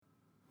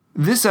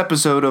This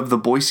episode of the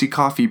Boise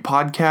Coffee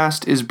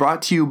Podcast is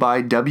brought to you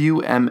by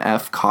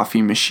WMF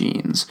Coffee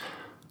Machines.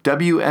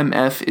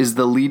 WMF is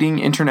the leading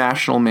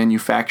international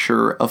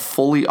manufacturer of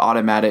fully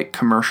automatic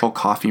commercial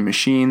coffee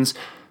machines,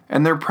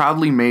 and they're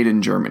proudly made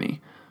in Germany.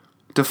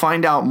 To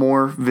find out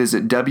more,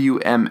 visit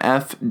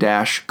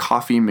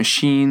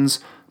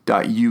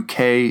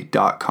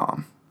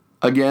wmf-coffeemachines.uk.com.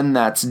 Again,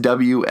 that's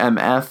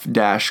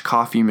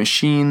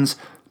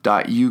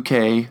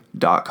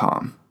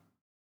wmf-coffeemachines.uk.com.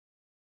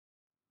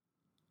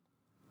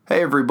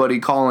 Hey everybody,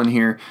 Colin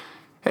here.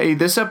 Hey,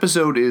 this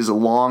episode is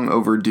long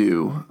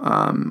overdue.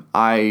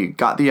 I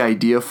got the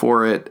idea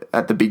for it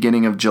at the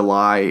beginning of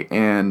July,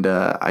 and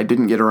I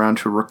didn't get around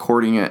to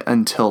recording it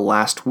until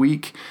last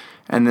week,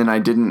 and then I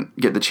didn't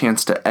get the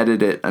chance to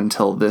edit it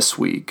until this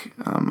week.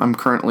 I'm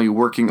currently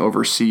working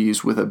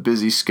overseas with a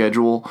busy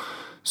schedule,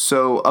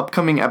 so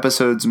upcoming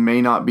episodes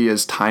may not be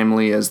as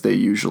timely as they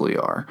usually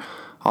are.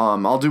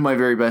 I'll do my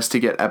very best to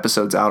get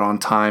episodes out on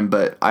time,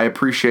 but I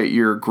appreciate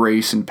your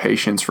grace and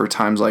patience for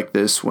times like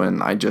this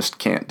when I just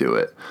can't do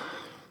it.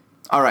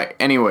 All right,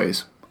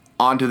 anyways,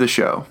 on to the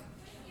show.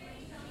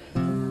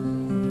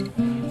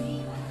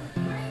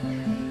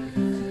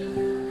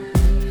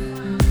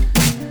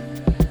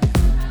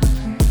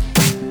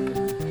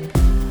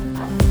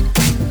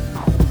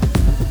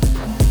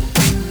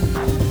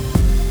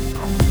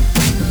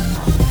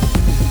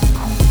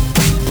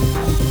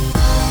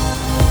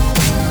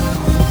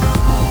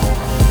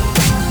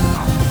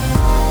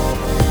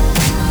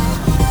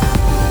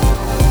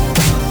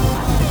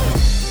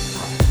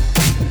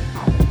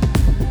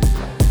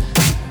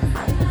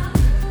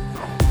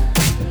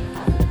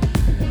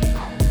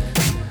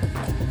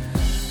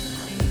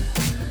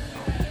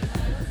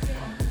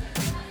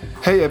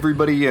 Hey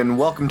everybody, and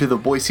welcome to the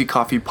Boise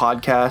Coffee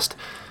Podcast.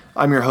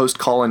 I'm your host,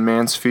 Colin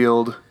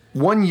Mansfield.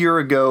 1 year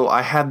ago,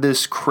 I had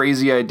this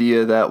crazy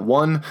idea that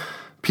one,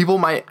 people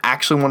might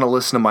actually want to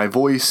listen to my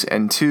voice,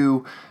 and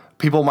two,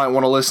 people might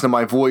want to listen to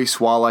my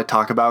voice while I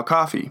talk about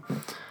coffee.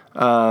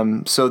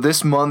 So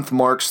this month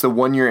marks the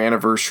 1 year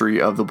anniversary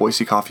of the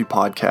Boise Coffee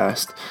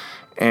Podcast,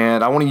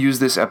 and I want to use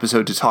this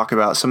episode to talk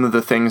about some of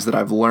the things that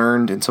I've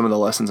learned and some of the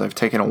lessons I've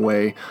taken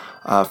away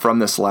from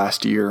this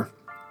last year.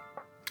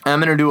 I'm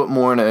going to do it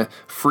more in a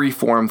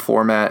free-form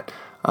format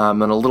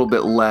and a little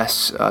bit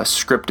less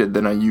scripted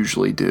than I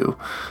usually do.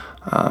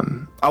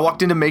 I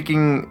walked into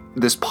making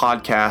this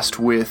podcast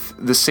with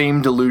the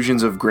same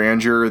delusions of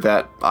grandeur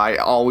that I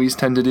always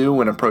tend to do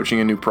when approaching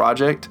a new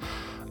project.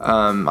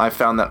 I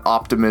found that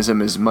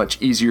optimism is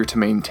much easier to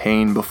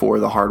maintain before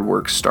the hard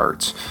work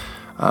starts.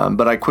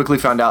 But I quickly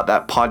found out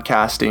that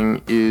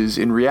podcasting is,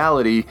 in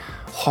reality,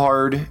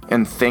 hard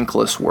and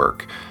thankless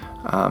work.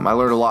 I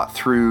learned a lot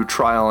through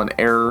trial and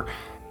error.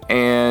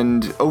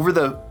 And over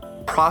the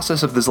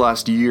process of this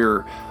last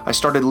year, I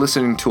started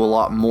listening to a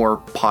lot more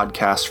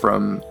podcasts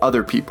from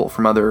other people,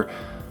 from other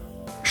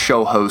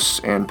show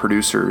hosts and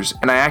producers.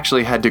 And I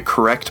actually had to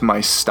correct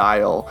my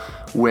style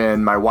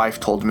when my wife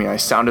told me I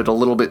sounded a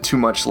little bit too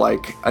much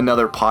like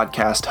another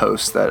podcast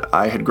host that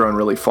I had grown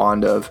really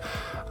fond of.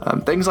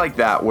 Things like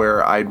that,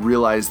 where I'd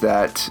realized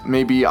that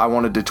maybe I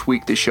wanted to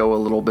tweak the show a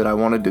little bit. I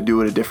wanted to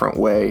do it a different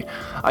way.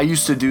 I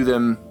used to do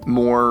them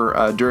more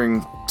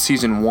during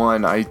season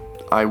 1.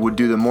 I would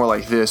do them more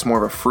like this, more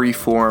of a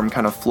free-form,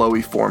 kind of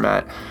flowy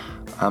format.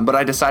 But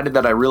I decided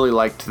that I really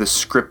liked the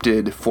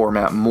scripted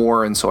format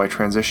more, and so I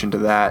transitioned to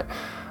that.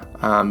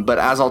 But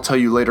as I'll tell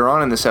you later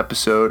on in this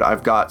episode,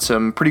 I've got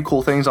some pretty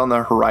cool things on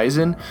the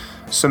horizon,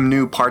 some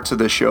new parts of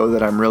the show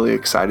that I'm really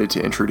excited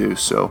to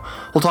introduce. So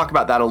we'll talk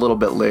about that a little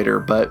bit later.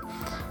 But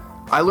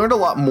I learned a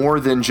lot more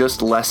than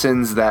just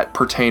lessons that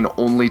pertain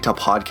only to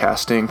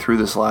podcasting through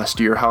this last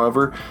year,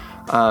 however.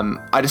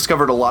 I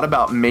discovered a lot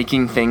about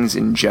making things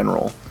in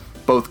general,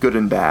 both good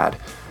and bad.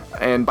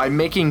 And by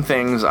making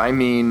things, I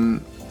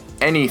mean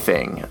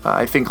anything.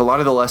 I think a lot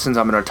of the lessons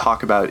I'm going to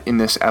talk about in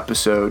this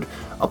episode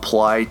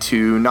apply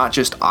to not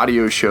just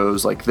audio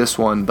shows like this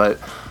one, but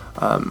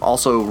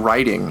also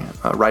writing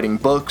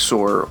books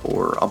or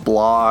a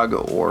blog,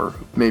 or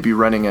maybe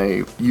running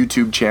a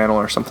YouTube channel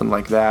or something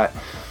like that.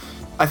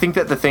 I think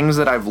that the things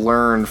that I've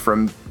learned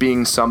from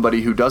being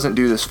somebody who doesn't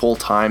do this full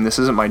time, this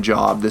isn't my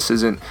job, this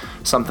isn't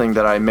something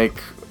that I make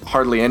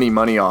hardly any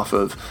money off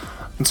of.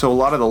 And so a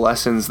lot of the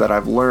lessons that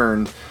I've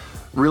learned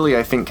really,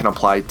 I think, can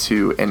apply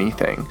to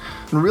anything.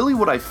 And really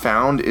what I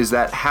found is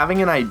that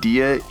having an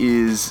idea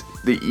is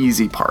the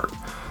easy part.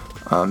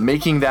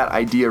 Making that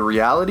idea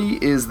reality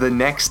is the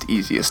next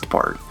easiest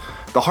part.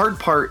 The hard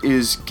part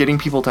is getting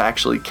people to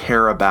actually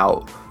care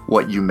about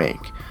what you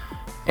make.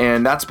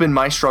 And that's been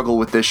my struggle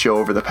with this show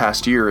over the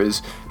past year,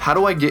 is how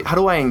do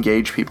I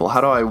engage people? How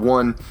do I,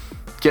 one,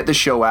 get the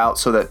show out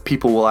so that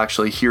people will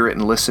actually hear it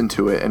and listen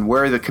to it? And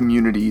where are the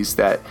communities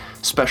that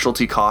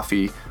specialty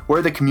coffee, where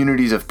are the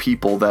communities of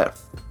people that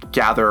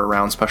gather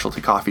around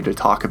specialty coffee to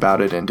talk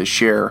about it and to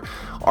share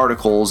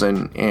articles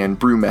and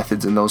brew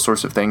methods and those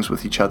sorts of things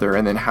with each other?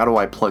 And then how do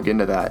I plug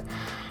into that?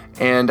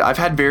 And I've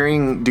had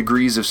varying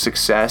degrees of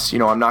success.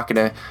 I'm not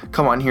going to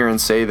come on here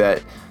and say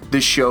that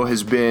this show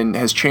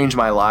has changed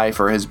my life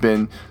or has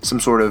been some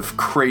sort of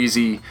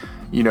crazy,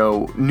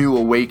 new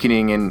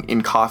awakening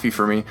in coffee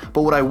for me.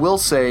 But what I will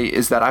say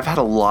is that I've had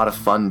a lot of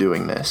fun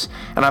doing this,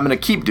 and I'm going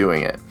to keep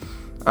doing it.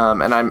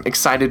 And I'm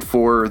excited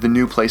for the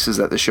new places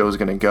that the show is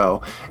going to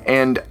go.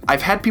 And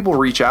I've had people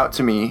reach out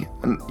to me,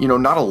 and,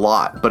 not a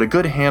lot, but a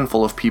good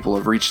handful of people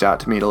have reached out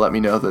to me to let me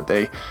know that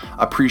they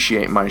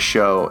appreciate my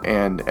show,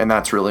 and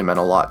that's really meant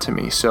a lot to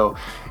me. So,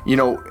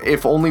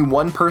 if only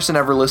one person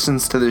ever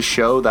listens to this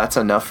show, that's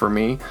enough for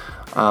me.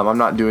 I'm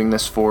not doing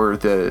this for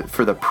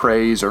the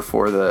praise or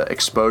for the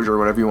exposure or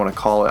whatever you want to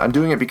call it. I'm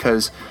doing it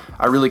because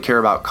I really care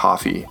about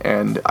coffee,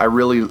 and I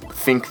really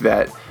think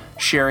that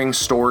sharing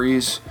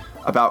stories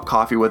about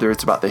coffee, whether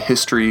it's about the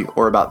history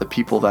or about the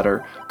people that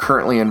are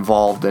currently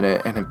involved in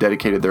it and have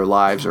dedicated their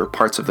lives or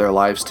parts of their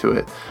lives to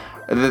it,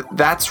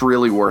 that's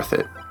really worth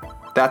it.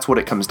 That's what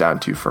it comes down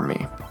to for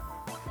me.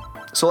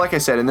 So like I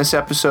said, in this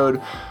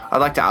episode, I'd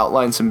like to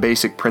outline some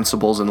basic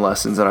principles and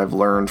lessons that I've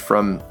learned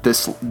from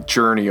this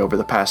journey over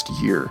the past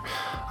year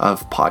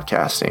of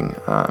podcasting.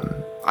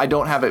 I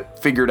don't have it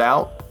figured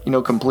out,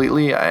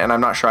 completely, and I'm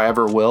not sure I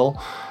ever will.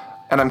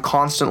 And I'm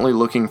constantly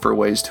looking for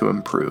ways to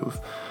improve.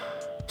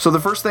 So the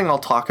first thing I'll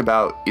talk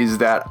about is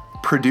that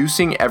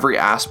producing every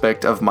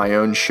aspect of my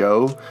own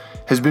show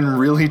has been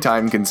really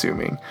time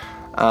consuming.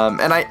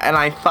 And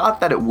I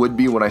thought that it would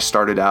be when I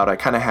started out. I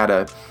kind of had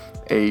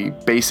a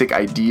basic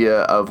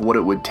idea of what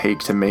it would take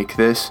to make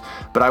this,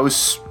 but I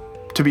was,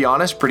 to be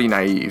honest, pretty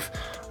naive.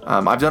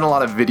 I've done a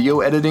lot of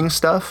video editing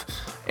stuff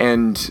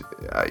and,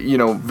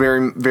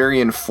 very, very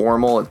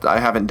informal. I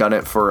haven't done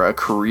it for a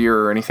career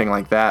or anything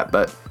like that,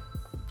 but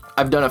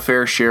I've done a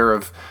fair share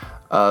of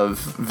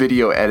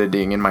video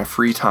editing in my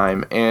free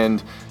time.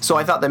 And so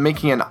I thought that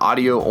making an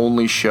audio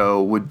only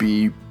show would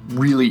be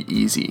really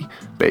easy,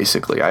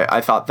 basically.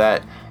 I thought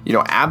that,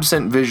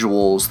 absent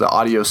visuals, the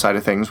audio side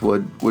of things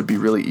would be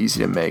really easy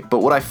to make. But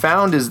what I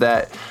found is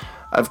that,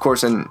 of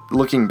course, and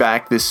looking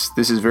back, this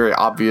is very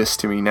obvious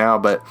to me now,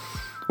 but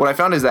what I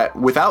found is that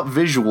without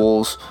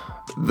visuals,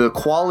 the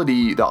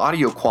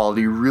audio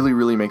quality really,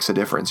 really makes a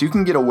difference. You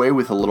can get away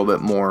with a little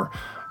bit more.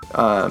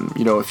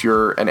 If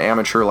you're an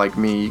amateur like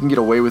me, you can get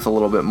away with a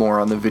little bit more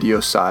on the video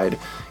side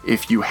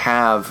if you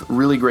have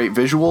really great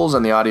visuals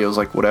and the audio is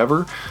like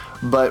whatever.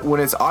 But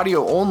when it's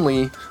audio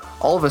only,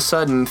 all of a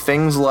sudden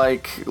things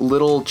like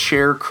little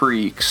chair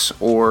creaks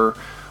or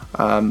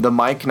the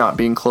mic not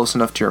being close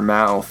enough to your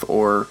mouth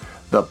or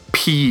the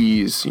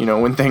P's,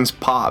 when things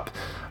pop,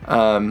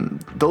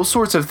 those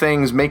sorts of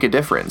things make a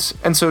difference.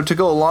 And so to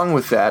go along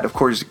with that, of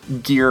course,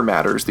 gear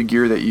matters, the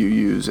gear that you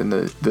use and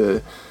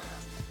the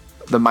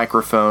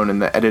microphone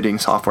and the editing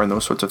software and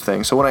those sorts of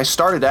things. So when I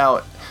started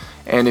out,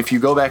 and if you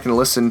go back and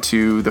listen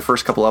to the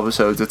first couple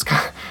episodes,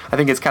 I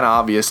think it's kind of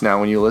obvious now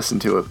when you listen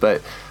to it.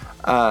 But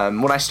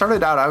when I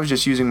started out, I was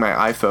just using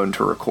my iPhone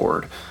to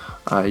record.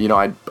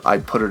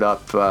 I'd put it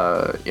up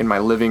in my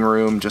living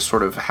room, just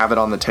sort of have it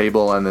on the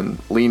table and then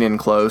lean in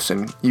close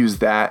and use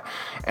that.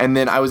 And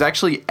then I was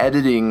actually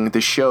editing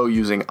the show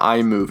using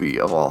iMovie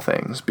of all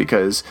things,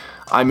 because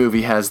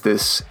iMovie has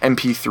this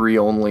MP3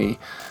 only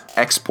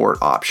export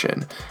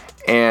option.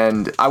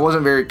 And I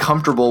wasn't very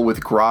comfortable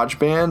with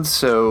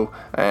GarageBand,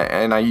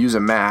 and I use a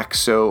Mac,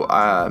 so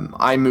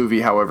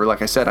iMovie, however,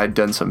 like I said, I'd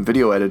done some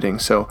video editing,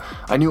 so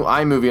I knew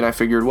iMovie, and I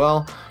figured,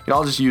 well,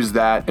 I'll just use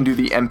that and do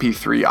the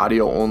MP3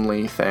 audio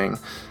only thing,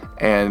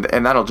 and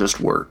that'll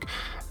just work.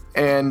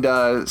 And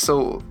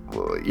so,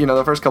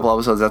 the first couple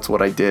episodes, that's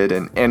what I did,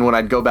 and when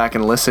I'd go back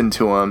and listen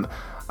to them,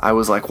 I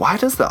was like, why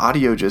does the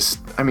audio it's...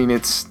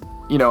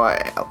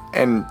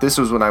 and this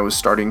was when I was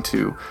starting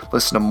to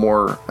listen to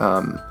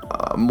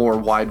more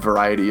wide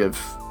variety of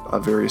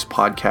various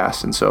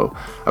podcasts. And so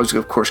I was,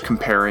 of course,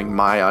 comparing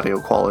my audio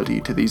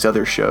quality to these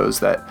other shows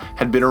that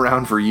had been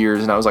around for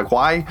years. And I was like,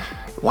 why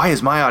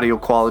is my audio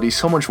quality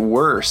so much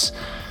worse?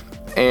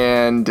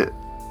 And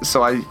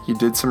so I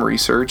did some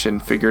research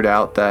and figured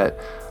out that,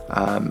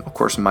 of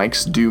course,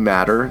 mics do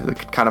matter. The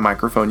kind of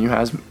microphone you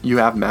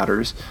have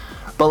matters.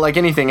 But like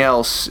anything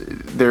else,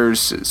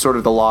 there's sort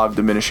of the law of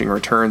diminishing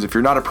returns. If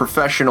you're not a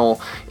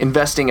professional,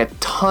 investing a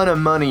ton of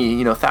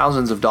money,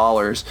 thousands of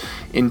dollars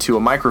into a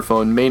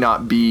microphone may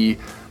not be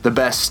the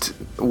best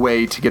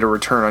way to get a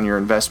return on your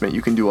investment.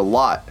 You can do a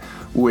lot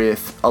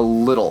with a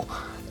little.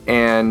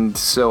 And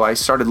so I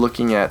started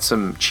looking at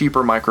some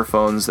cheaper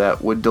microphones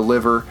that would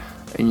deliver,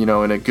 in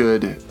a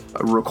good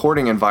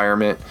recording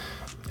environment,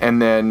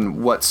 and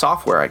then what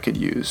software I could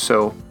use.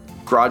 So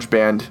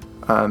GarageBand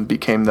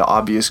became the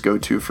obvious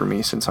go-to for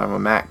me since I'm a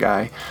Mac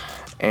guy.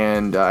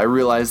 And I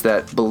realized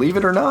that, believe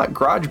it or not,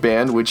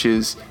 GarageBand, which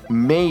is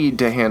made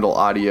to handle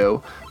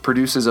audio,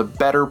 produces a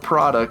better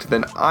product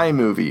than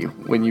iMovie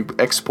when you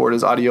export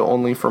as audio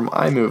only from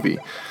iMovie.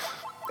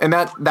 And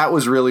that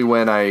was really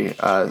when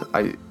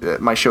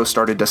my show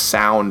started to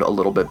sound a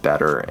little bit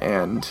better.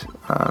 And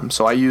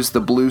so I used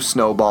the Blue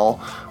Snowball,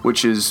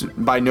 which is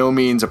by no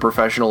means a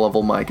professional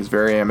level mic. It's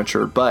very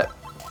amateur, but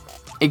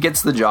it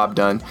gets the job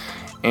done.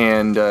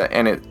 And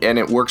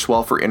it works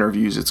well for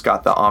interviews. It's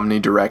got the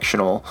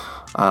omnidirectional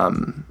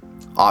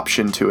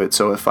option to it.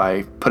 So if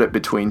I put it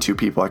between two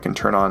people, I can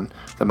turn on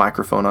the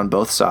microphone on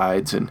both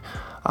sides. And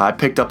I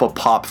picked up a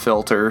pop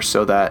filter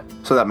so that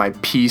my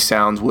P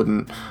sounds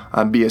wouldn't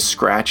be as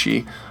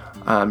scratchy.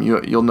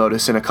 You'll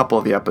notice in a couple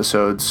of the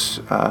episodes,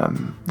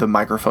 the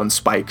microphone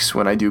spikes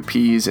when I do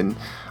P's, and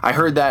I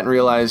heard that and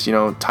realized,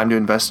 time to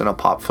invest in a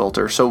pop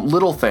filter. So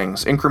little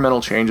things,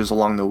 incremental changes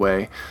along the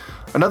way.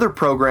 Another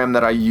program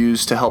that I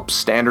use to help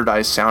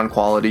standardize sound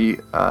quality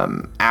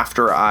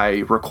after I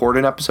record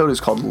an episode is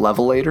called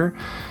Levelator.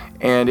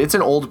 And it's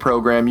an old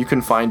program. You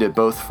can find it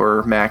both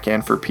for Mac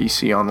and for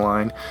PC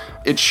online.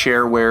 It's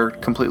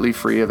shareware, completely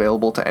free,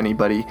 available to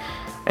anybody.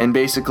 And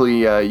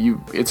basically,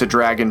 it's a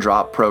drag and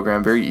drop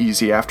program, very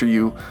easy. After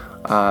you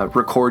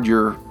record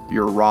your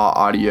raw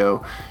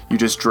audio, you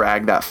just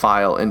drag that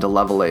file into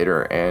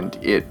Levelator, and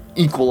it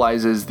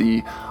equalizes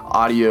the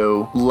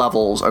audio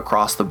levels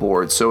across the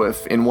board. So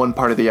if in one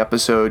part of the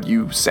episode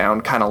you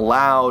sound kind of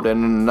loud,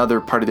 and in another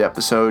part of the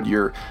episode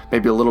you're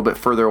maybe a little bit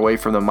further away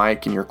from the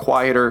mic and you're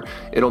quieter,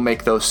 it'll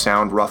make those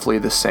sound roughly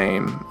the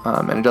same.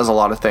 And it does a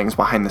lot of things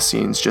behind the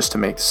scenes just to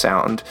make the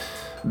sound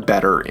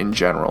better in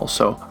general.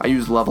 So I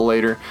use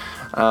Levelator.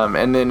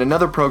 And then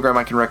another program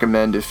I can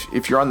recommend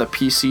if you're on the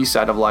PC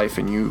side of life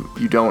and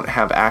you don't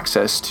have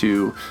access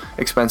to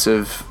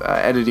expensive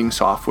editing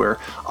software,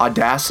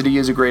 Audacity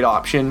is a great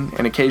option,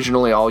 and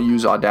occasionally I'll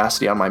use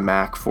Audacity on my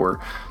Mac for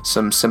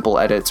some simple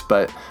edits,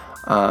 but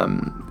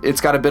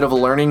it's got a bit of a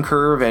learning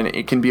curve, and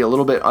it can be a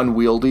little bit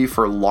unwieldy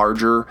for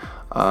larger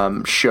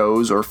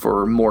shows or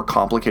for more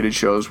complicated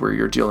shows where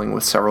you're dealing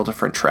with several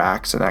different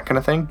tracks and that kind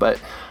of thing. But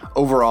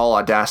overall,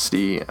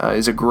 Audacity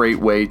is a great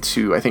way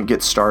to, I think,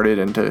 get started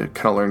and to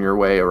kind of learn your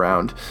way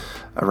around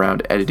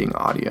editing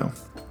audio.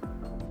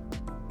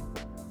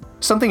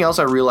 Something else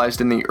I realized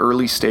in the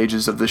early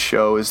stages of the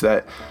show is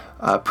that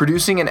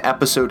producing an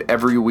episode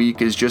every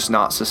week is just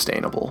not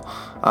sustainable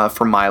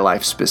for my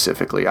life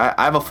specifically.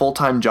 I have a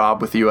full-time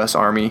job with the U.S.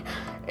 Army,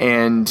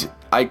 and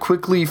I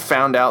quickly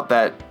found out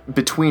that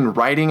between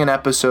writing an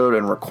episode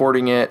and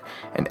recording it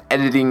and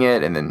editing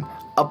it and then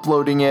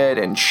uploading it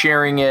and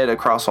sharing it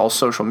across all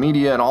social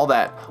media and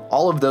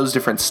all of those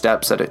different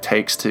steps that it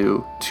takes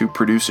to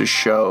produce a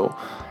show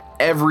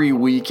every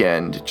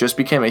weekend just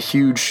became a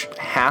huge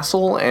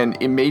hassle, and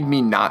it made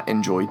me not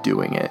enjoy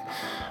doing it.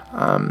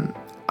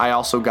 I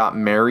also got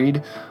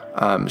married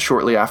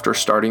shortly after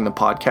starting the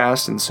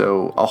podcast, and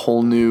so a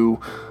whole new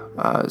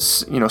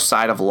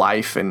side of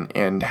life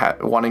and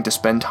wanting to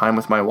spend time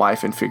with my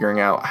wife and figuring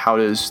out how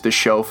does the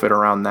show fit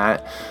around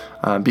that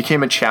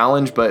became a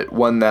challenge, but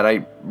one that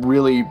I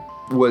really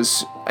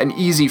was an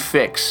easy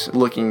fix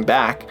looking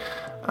back.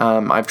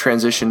 I've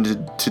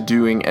transitioned to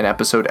doing an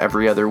episode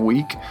every other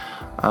week.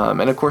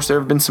 And of course, there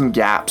have been some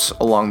gaps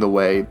along the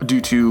way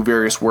due to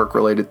various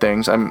work-related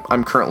things.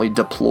 I'm currently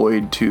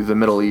deployed to the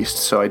Middle East,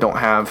 so I don't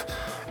have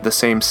the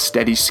same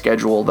steady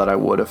schedule that I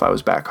would if I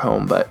was back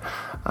home. But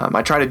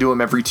I try to do them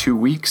every 2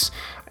 weeks,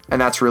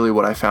 and that's really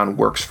what I found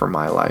works for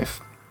my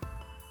life.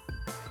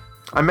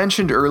 I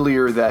mentioned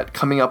earlier that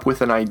coming up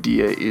with an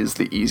idea is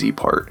the easy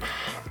part.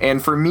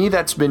 And for me,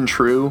 that's been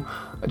true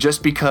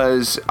just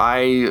because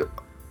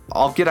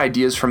I'll get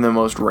ideas from the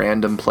most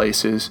random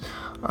places.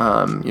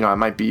 I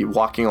might be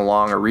walking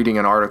along or reading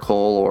an article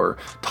or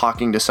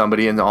talking to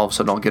somebody, and all of a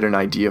sudden I'll get an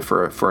idea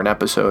for an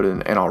episode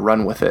and I'll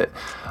run with it.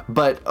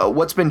 But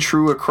what's been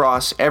true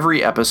across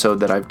every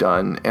episode that I've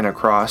done and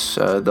across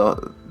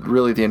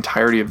the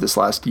entirety of this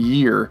last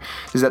year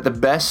is that the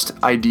best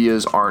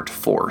ideas aren't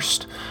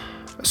forced.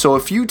 So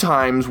a few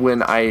times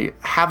when I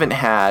haven't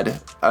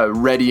had a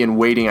ready and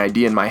waiting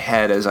idea in my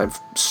head as I've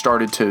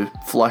started to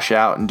flush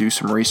out and do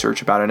some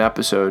research about an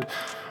episode,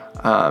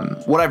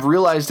 what I've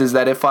realized is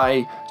that if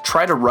I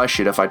try to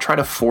rush it, if I try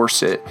to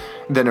force it,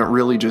 then it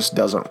really just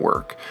doesn't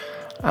work.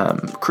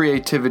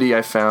 Creativity,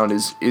 I found,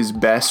 is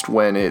best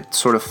when it's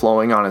sort of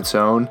flowing on its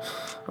own.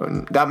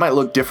 That might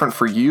look different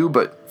for you,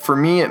 but for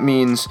me it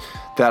means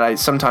that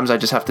sometimes I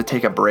just have to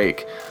take a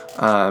break.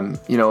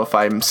 If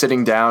I'm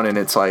sitting down and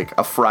it's like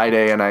a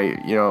Friday and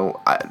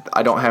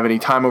I don't have any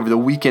time over the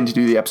weekend to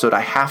do the episode, I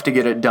have to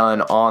get it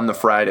done on the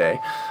Friday.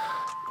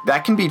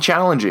 That can be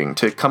challenging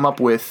to come up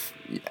with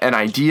an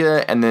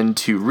idea and then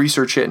to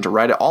research it and to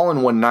write it all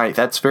in one night.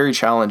 That's very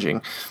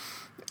challenging.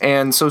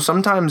 And so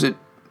sometimes it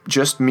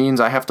just means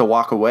I have to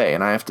walk away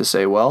and I have to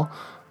say, well,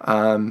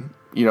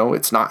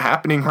 it's not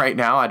happening right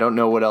now. I don't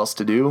know what else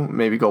to do.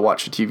 Maybe go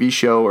watch a TV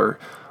show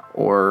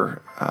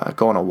or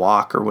go on a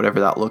walk or whatever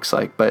that looks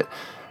like. But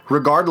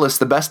regardless,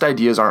 the best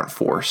ideas aren't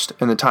forced.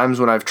 And the times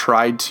when I've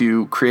tried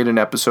to create an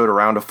episode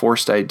around a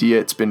forced idea,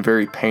 it's been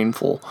very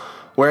painful.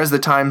 Whereas the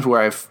times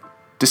where I've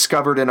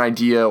discovered an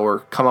idea or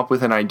come up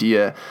with an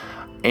idea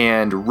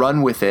and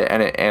run with it,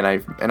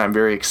 and I'm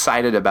very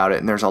excited about it,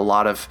 and there's a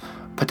lot of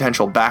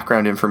potential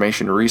background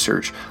information to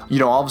research,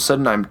 all of a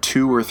sudden I'm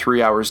 2 or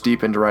 3 hours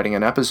deep into writing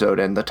an episode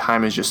and the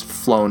time has just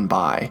flown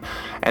by.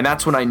 And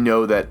that's when I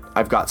know that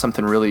I've got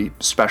something really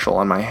special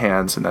on my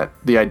hands and that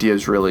the idea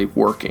is really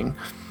working.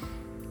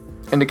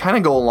 And to kind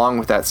of go along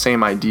with that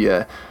same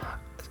idea,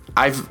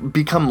 I've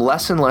become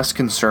less and less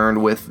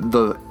concerned with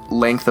the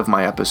length of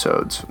my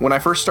episodes. When I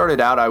first started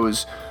out, I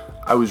was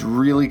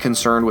really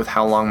concerned with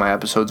how long my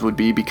episodes would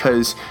be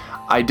because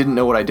I didn't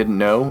know what I didn't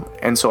know.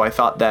 And so I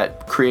thought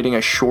that creating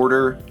a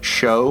shorter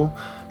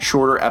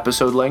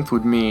episode length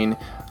would mean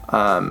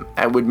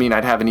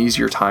I'd have an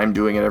easier time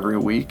doing it every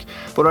week.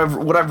 But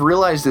what I've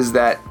realized is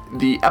that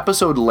the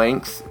episode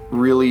length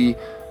really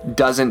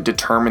doesn't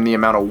determine the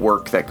amount of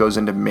work that goes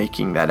into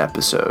making that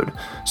episode.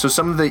 So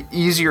some of the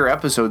easier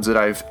episodes that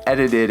I've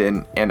edited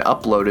and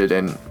uploaded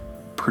and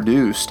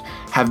produced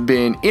have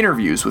been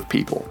interviews with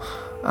people.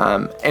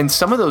 And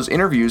some of those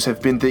interviews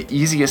have been the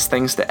easiest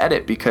things to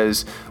edit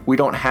because we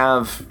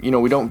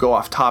don't go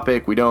off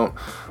topic. We don't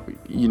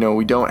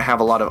have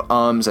a lot of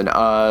ums and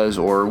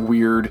uhs or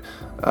weird,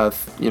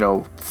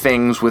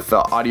 things with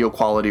the audio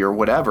quality or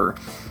whatever.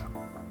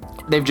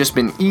 They've just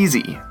been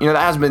easy. That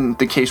has been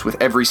the case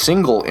with every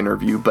single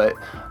interview, but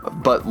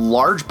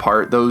large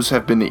part, those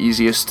have been the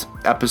easiest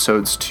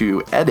episodes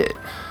to edit.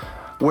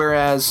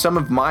 Whereas some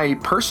of my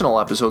personal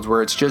episodes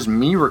where it's just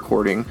me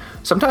recording,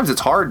 sometimes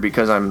it's hard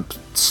because I'm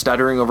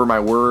stuttering over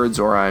my words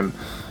or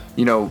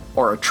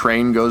or a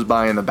train goes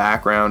by in the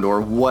background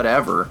or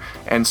whatever,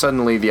 and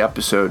suddenly the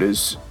episode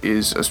is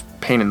a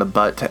pain in the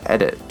butt to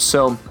edit.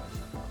 So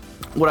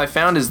what I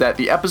found is that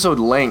the episode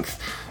length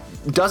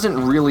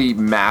doesn't really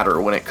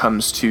matter when it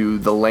comes to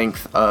the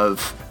length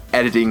of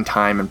editing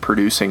time and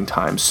producing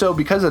time. So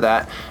because of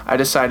that, I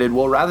decided,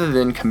 well, rather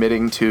than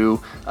committing to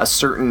a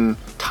certain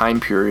time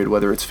period,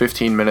 whether it's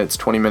 15 minutes,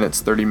 20 minutes,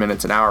 30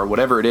 minutes, an hour,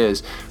 whatever it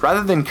is,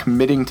 rather than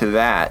committing to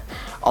that,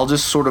 I'll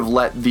just sort of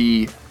let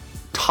the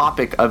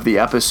topic of the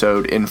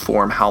episode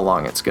inform how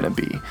long it's going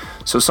to be.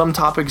 So some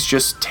topics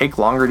just take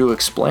longer to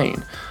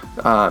explain,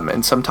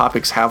 and some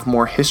topics have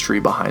more history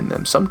behind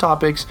them. Some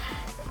topics,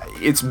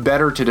 it's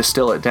better to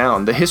distill it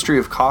down. The history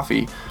of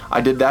coffee,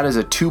 I did that as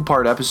a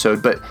 2-part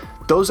episode, but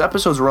those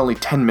episodes were only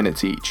 10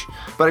 minutes each.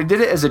 But I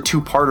did it as a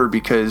 2-parter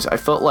because I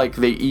felt like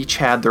they each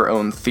had their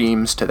own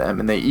themes to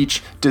them, and they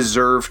each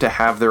deserve to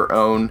have their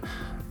own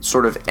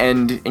sort of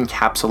end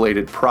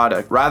encapsulated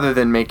product, rather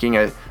than making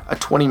a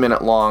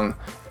 20-minute long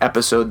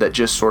episode that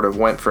just sort of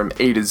went from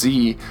A to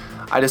Z.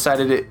 I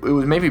decided it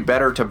was maybe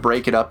better to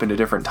break it up into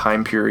different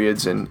time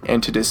periods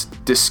and to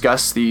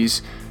discuss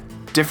these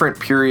different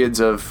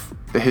periods of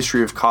the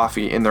history of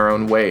coffee in their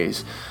own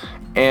ways.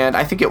 And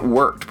I think it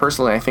worked.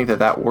 Personally, I think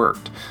that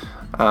worked.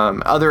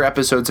 Other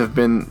episodes have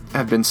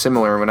been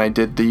similar. When I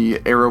did the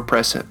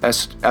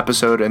AeroPress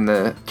episode and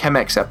the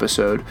Chemex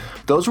episode,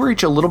 those were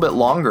each a little bit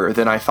longer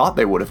than I thought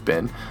they would have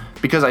been,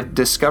 because I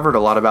discovered a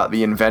lot about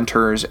the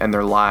inventors and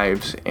their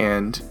lives,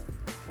 and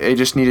it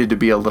just needed to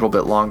be a little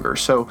bit longer.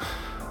 So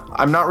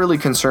I'm not really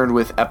concerned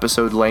with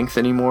episode length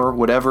anymore.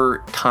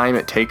 Whatever time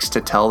it takes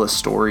to tell the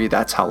story,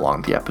 that's how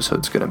long the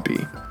episode's going to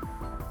be.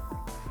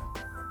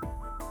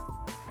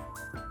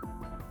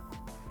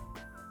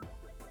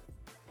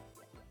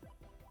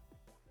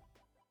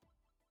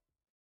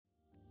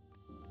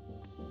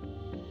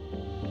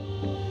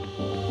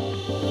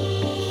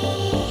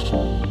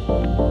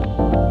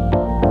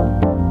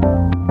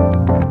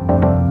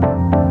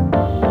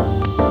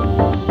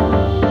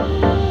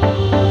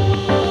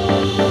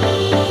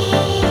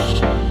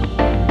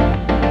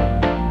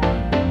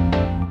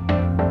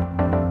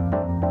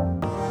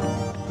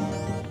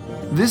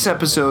 This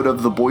episode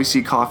of the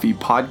Boise Coffee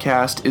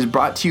Podcast is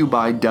brought to you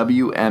by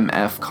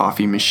WMF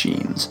Coffee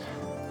Machines.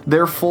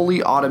 Their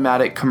fully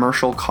automatic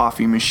commercial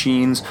coffee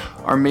machines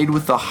are made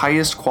with the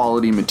highest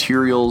quality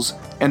materials,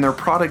 and their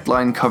product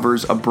line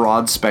covers a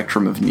broad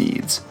spectrum of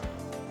needs.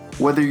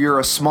 Whether you're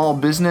a small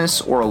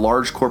business or a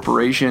large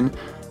corporation,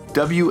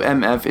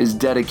 WMF is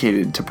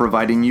dedicated to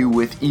providing you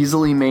with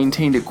easily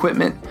maintained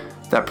equipment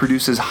that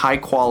produces high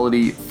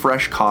quality,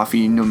 fresh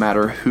coffee no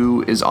matter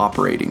who is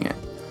operating it.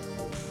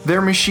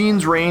 Their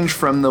machines range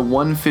from the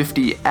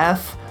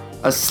 150F,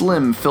 a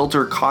slim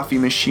filter coffee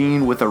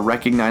machine with a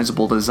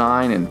recognizable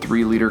design and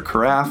 3-liter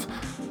carafe,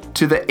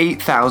 to the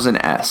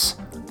 8000S,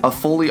 a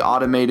fully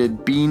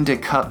automated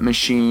bean-to-cup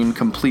machine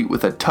complete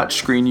with a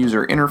touchscreen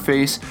user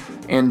interface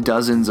and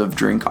dozens of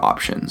drink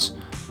options.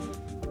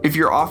 If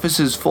your office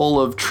is full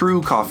of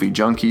true coffee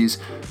junkies,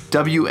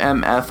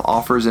 WMF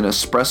offers an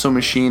espresso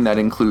machine that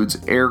includes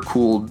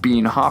air-cooled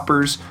bean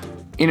hoppers,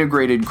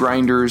 integrated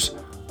grinders,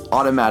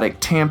 automatic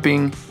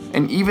tamping,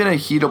 and even a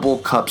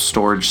heatable cup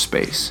storage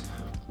space.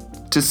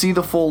 To see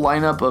the full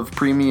lineup of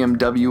premium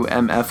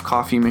WMF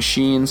coffee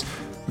machines,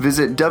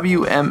 visit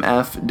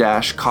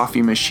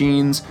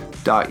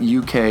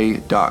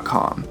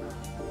wmf-coffeemachines.uk.com.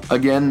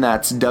 Again,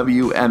 that's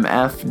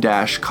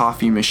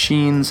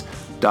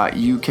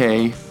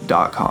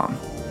wmf-coffeemachines.uk.com.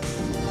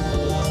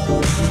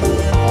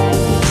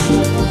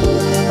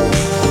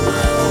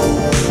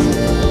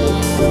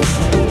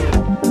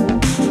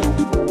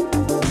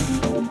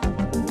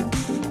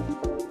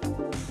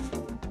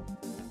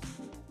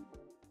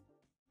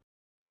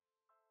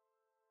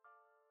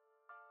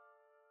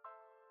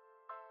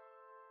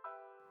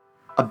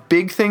 A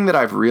big thing that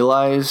I've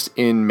realized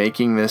in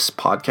making this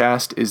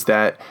podcast is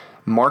that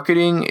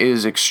marketing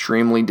is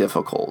extremely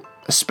difficult,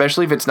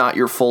 especially if it's not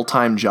your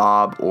full-time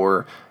job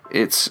or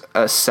it's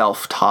a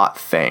self-taught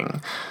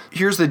thing.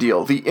 Here's the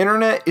deal. The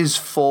internet is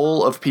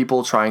full of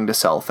people trying to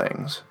sell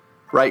things,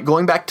 right?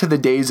 Going back to the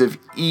days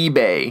of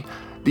eBay,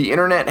 the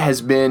internet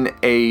has been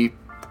a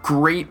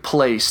great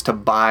place to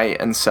buy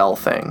and sell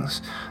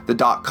things. The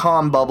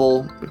 .com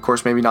bubble, of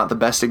course, maybe not the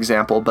best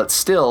example, but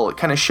still, it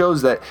kind of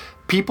shows that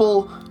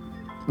people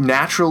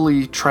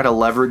naturally try to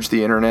leverage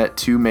the internet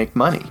to make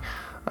money.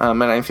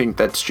 And I think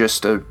that's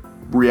just a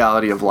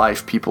reality of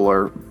life. People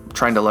are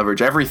trying to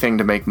leverage everything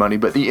to make money,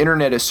 but the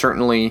internet is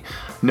certainly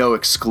no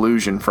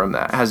exclusion from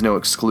that, has no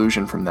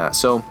exclusion from that.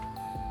 So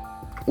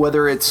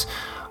whether it's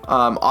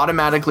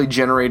automatically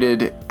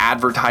generated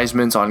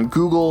advertisements on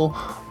Google,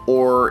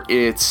 or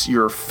it's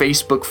your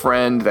Facebook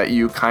friend that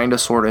you kind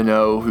of sort of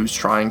know who's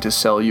trying to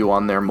sell you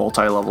on their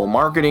multi-level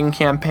marketing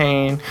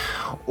campaign,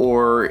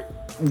 or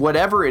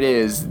whatever it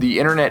is, the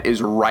internet is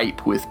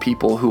ripe with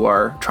people who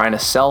are trying to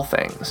sell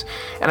things.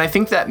 And I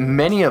think that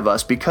many of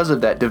us, because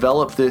of that,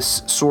 develop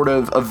this sort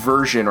of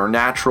aversion or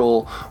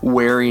natural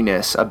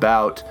wariness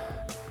about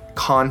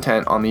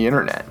content on the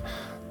internet.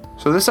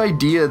 So this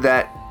idea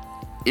that,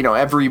 you know,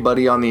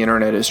 everybody on the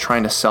internet is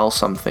trying to sell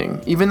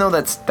something, even though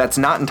that's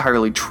not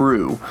entirely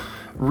true,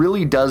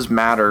 really does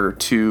matter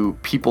to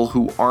people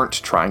who aren't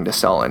trying to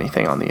sell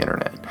anything on the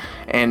internet.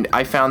 And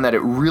I found that it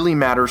really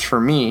matters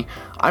for me.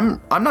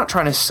 I'm not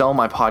trying to sell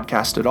my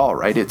podcast at all,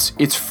 right?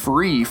 It's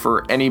free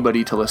for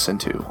anybody to listen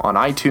to on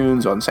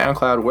iTunes, on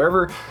SoundCloud,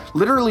 wherever,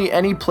 literally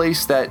any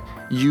place that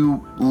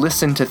you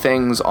listen to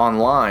things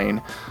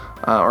online,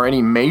 or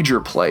any major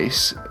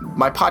place,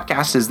 my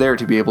podcast is there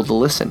to be able to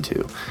listen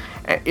to.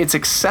 It's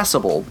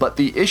accessible, but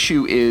the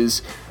issue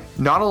is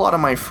not a lot of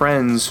my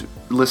friends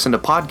listen to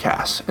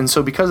podcasts. And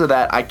so because of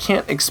that, I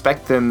can't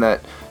expect them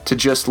to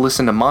just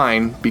listen to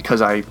mine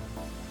because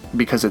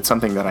it's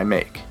something that I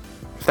make,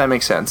 if that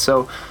makes sense.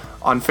 So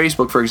on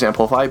Facebook, for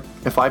example,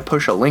 if I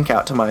push a link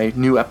out to my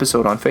new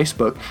episode on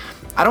Facebook,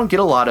 I don't get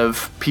a lot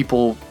of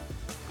people,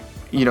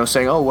 you know,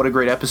 saying, oh, what a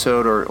great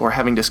episode, or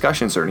having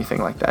discussions or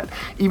anything like that.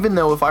 Even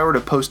though if I were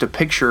to post a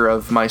picture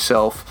of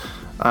myself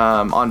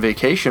on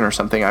vacation or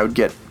something, I would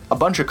get a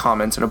bunch of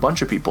comments and a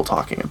bunch of people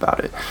talking about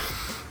it.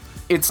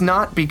 It's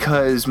not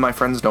because my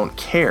friends don't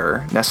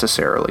care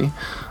necessarily,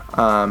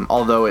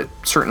 although it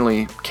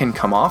certainly can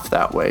come off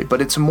that way, but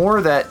it's more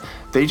that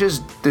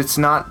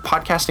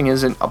podcasting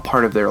isn't a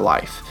part of their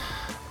life.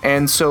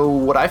 And so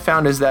what I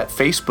found is that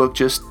Facebook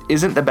just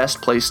isn't the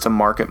best place to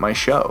market my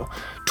show.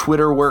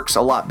 Twitter works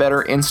a lot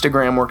better.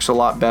 Instagram works a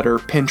lot better.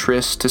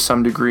 Pinterest, to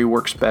some degree,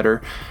 works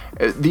better.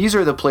 These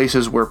are the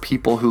places where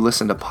people who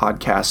listen to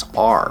podcasts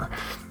are,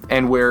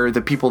 and where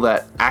the people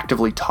that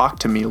actively talk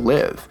to me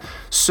live.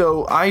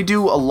 So I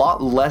do a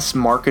lot less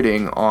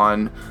marketing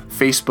on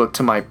Facebook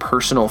to my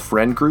personal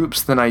friend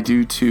groups than I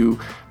do to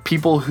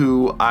people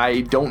who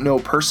I don't know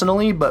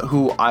personally, but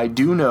who I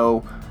do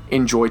know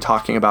enjoy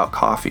talking about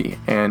coffee.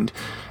 And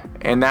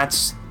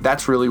that's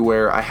really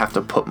where I have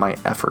to put my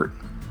effort.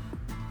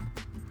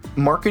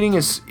 Marketing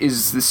is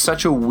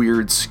such a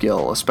weird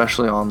skill,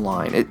 especially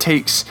online. It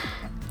takes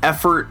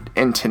effort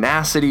and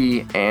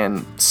tenacity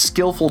and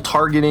skillful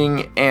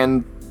targeting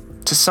and,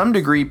 to some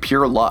degree,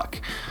 pure luck.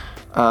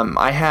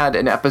 I had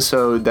an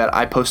episode that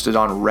I posted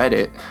on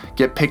Reddit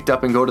get picked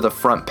up and go to the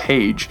front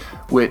page,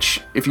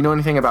 which, if you know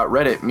anything about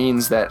Reddit,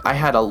 means that I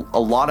had a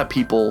lot of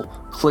people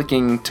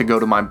clicking to go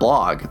to my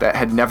blog that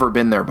had never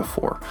been there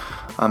before.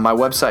 My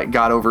website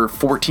got over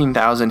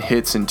 14,000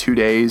 hits in 2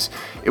 days.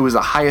 It was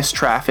the highest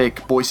traffic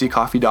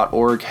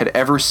BoiseCoffee.org had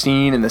ever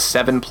seen in the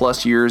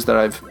 7+ years that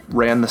I've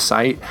ran the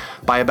site,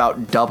 by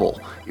about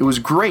double. It was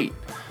great,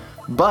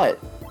 but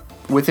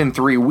within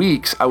 3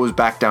 weeks, I was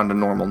back down to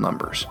normal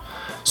numbers.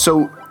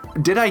 So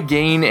did I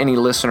gain any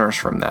listeners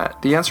from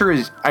that? The answer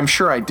is, I'm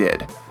sure I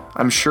did.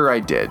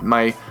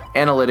 My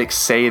analytics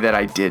say that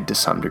I did to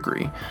some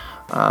degree.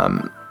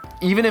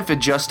 Even if it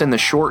just in the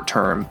short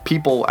term,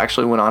 people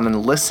actually went on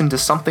and listened to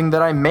something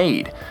that I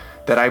made,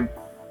 that I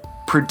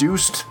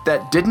produced,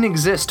 that didn't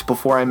exist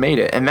before I made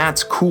it, and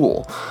that's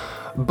cool.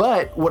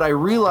 But what I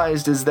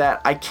realized is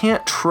that I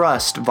can't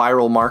trust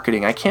viral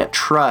marketing. I can't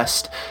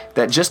trust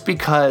that just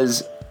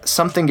because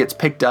something gets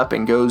picked up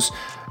and goes,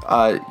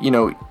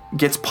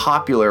 gets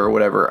popular or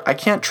whatever, I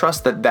can't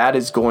trust that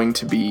is going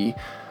to be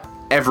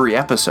every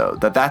episode,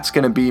 that's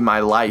going to be my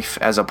life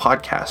as a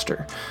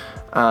podcaster.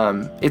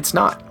 It's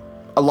not.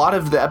 A lot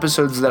of the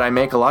episodes that I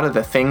make, a lot of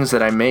the things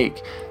that I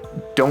make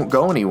don't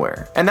go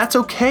anywhere. And that's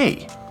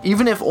okay.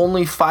 Even if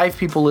only 5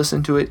 people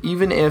listen to it,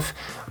 even if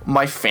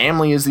my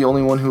family is the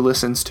only one who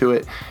listens to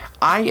it,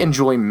 I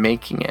enjoy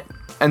making it.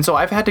 And so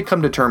I've had to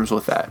come to terms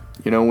with that.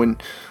 You know,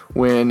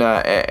 when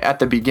at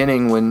the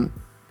beginning, when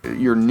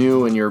you're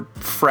new and you're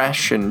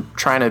fresh and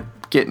trying to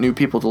get new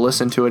people to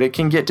listen to it, it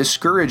can get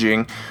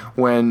discouraging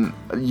when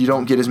you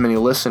don't get as many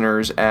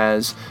listeners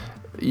as,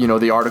 you know,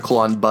 the article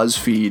on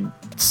BuzzFeed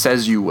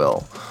says you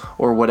will,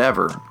 or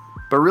whatever.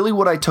 But really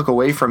what I took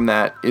away from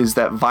that is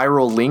that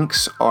viral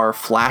links are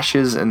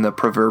flashes in the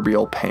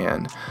proverbial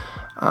pan.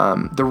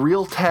 The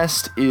real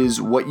test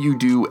is what you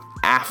do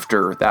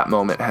after that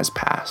moment has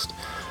passed.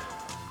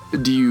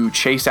 Do you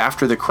chase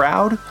after the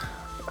crowd?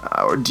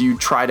 Or do you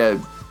try to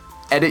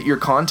edit your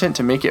content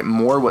to make it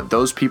more what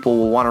those people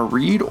will want to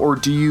read? Or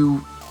do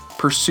you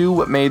pursue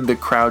what made the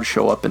crowd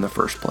show up in the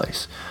first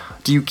place?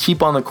 Do you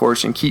keep on the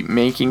course and keep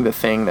making the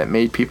thing that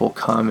made people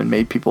come and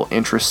made people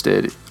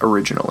interested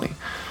originally?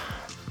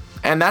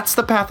 And that's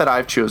the path that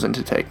I've chosen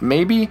to take.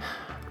 Maybe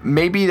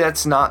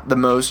that's not the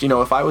most,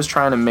 if I was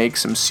trying to make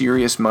some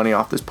serious money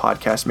off this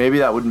podcast, maybe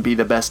that wouldn't be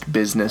the best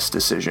business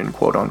decision,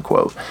 quote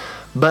unquote.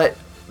 But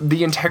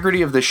the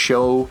integrity of the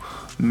show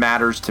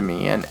matters to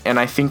me. And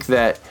I think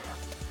that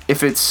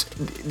if it's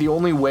the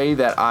only way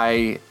that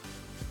I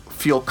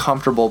feel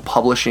comfortable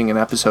publishing an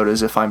episode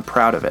is if I'm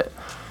proud of it.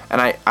 And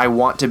I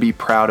want to be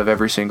proud of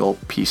every single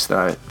piece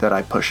that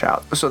I push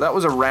out. So that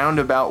was a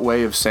roundabout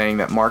way of saying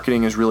that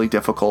marketing is really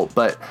difficult.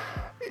 But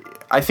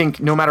I think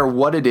no matter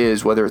what it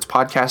is, whether it's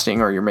podcasting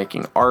or you're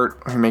making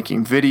art or you're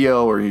making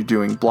video or you're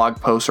doing blog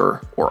posts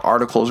or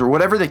articles or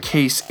whatever the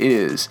case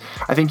is,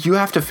 I think you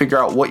have to figure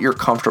out what you're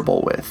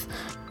comfortable with.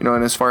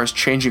 And as far as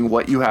changing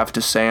what you have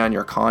to say on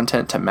your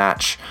content to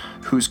match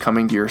who's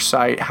coming to your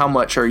site, how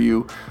much are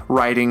you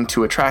writing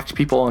to attract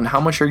people, and how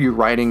much are you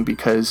writing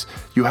because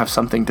you have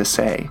something to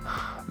say?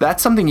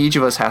 That's something each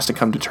of us has to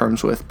come to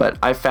terms with, but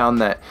I found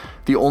that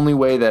the only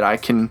way that I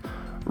can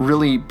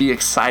really be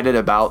excited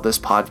about this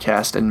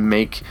podcast and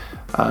make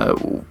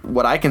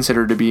what I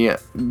consider to be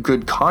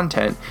good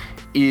content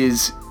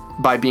is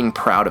by being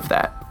proud of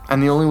that.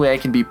 And the only way I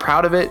can be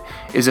proud of it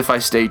is if I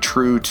stay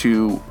true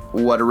to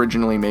what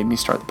originally made me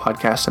start the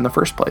podcast in the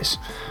first place.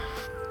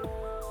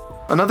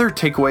 Another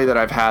takeaway that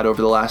I've had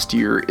over the last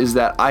year is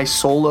that I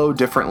solo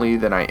differently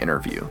than I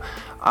interview.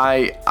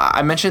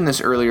 I mentioned this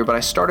earlier, but I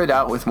started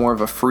out with more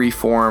of a free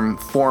form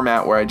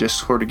format where I just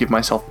sort of give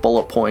myself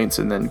bullet points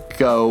and then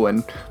go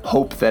and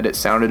hope that it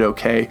sounded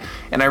okay.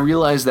 And I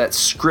realized that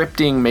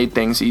scripting made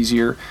things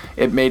easier.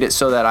 It made it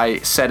so that I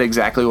said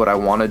exactly what I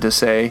wanted to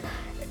say.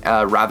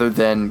 Rather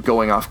than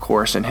going off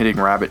course and hitting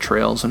rabbit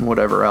trails and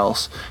whatever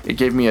else. It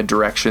gave me a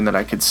direction that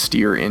I could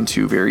steer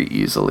into very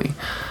easily.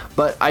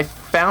 But I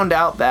found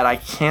out that I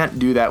can't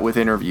do that with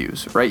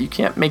interviews, right? You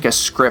can't make a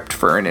script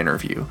for an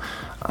interview.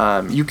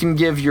 You can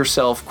give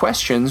yourself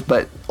questions,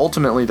 but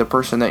ultimately the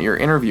person that you're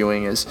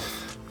interviewing is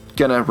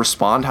going to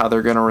respond how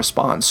they're going to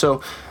respond.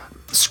 So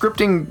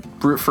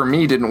scripting for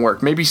me didn't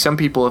work. Maybe some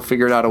people have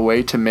figured out a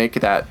way to make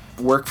that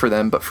work for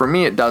them, but for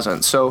me it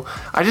doesn't. So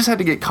I just had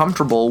to get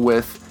comfortable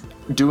with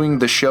doing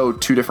the show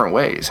two different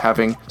ways,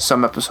 having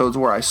some episodes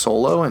where I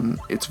solo and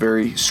it's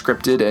very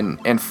scripted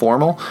and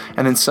formal,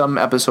 and then some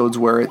episodes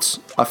where it's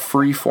a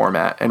free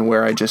format and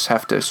where I just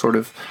have to sort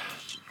of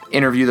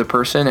interview the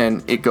person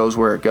and it goes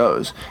where it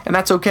goes. And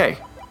that's okay.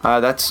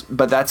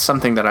 That's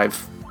something that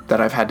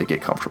I've had to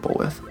get comfortable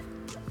with.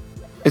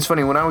 It's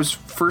funny, when I was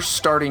first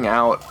starting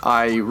out,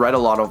 I read a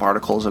lot of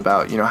articles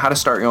about, how to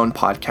start your own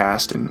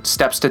podcast and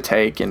steps to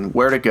take and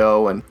where to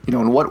go and,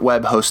 and what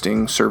web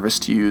hosting service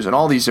to use and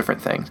all these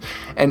different things.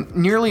 And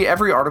nearly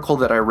every article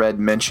that I read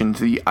mentioned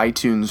the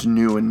iTunes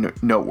New and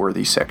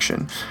Noteworthy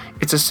section.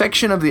 It's a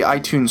section of the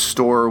iTunes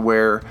store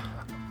where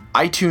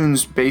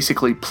iTunes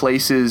basically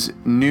places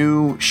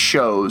new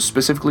shows,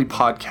 specifically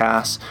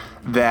podcasts,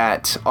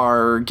 that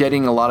are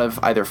getting a lot of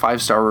either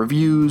 5-star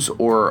reviews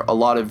or a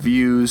lot of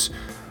views.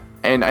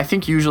 And I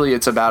think usually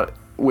it's about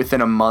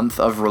within a month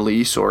of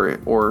release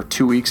or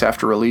 2 weeks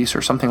after release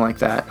or something like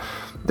that.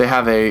 They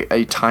have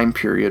a time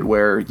period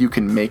where you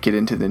can make it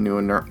into the New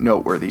and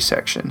Noteworthy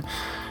section.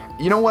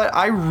 You know what?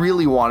 I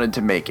really wanted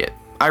to make it.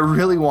 I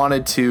really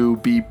wanted to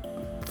be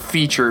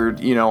featured,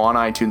 on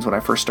iTunes when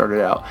I first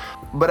started out.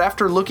 But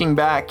after looking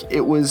back,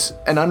 it was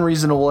an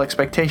unreasonable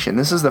expectation.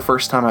 This is the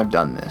first time I've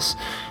done this,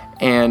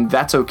 and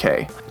that's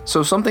okay.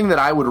 So something that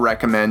I would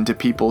recommend to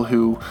people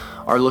who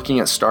are looking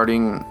at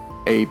starting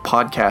a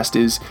podcast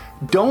is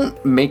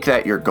don't make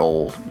that your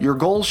goal. Your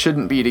goal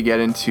shouldn't be to get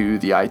into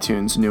the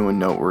iTunes New and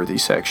Noteworthy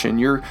section.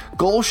 Your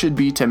goal should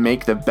be to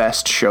make the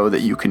best show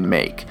that you can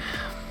make.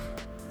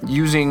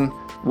 Using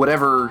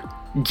whatever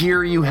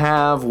gear you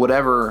have,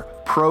 whatever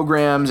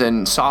programs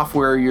and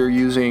software you're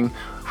using,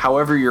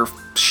 however your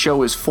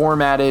show is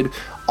formatted,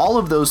 all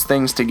of those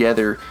things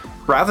together,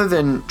 rather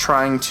than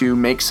trying to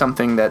make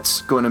something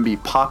that's going to be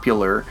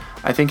popular,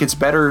 I think it's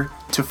better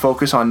to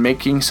focus on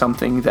making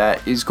something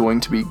that is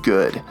going to be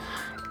good.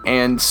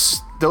 And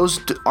those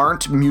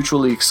aren't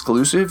mutually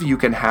exclusive. You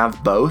can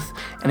have both.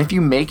 And if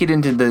you make it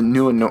into the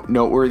New and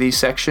Noteworthy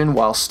section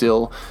while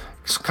still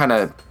kind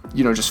of,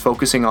 just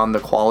focusing on the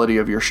quality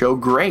of your show,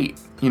 great.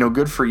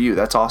 Good for you.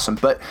 That's awesome.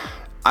 But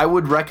I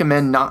would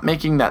recommend not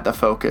making that the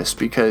focus,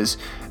 because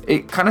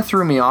it kind of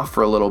threw me off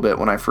for a little bit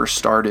when I first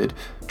started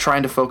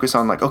trying to focus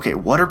on okay,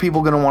 what are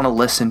people going to want to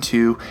listen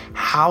to?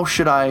 How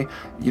should I,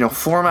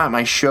 format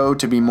my show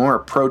to be more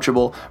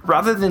approachable,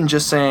 rather than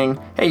just saying,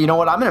 hey, you know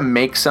what? I'm going to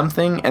make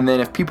something, and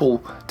then if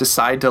people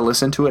decide to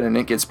listen to it and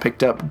it gets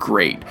picked up,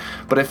 great.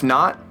 But if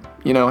not,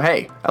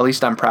 hey, at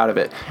least I'm proud of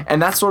it.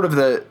 And that's sort of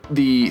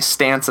the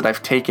stance that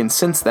I've taken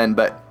since then.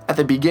 But at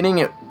the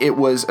beginning, it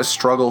was a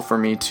struggle for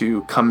me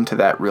to come to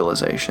that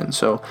realization.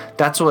 So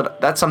that's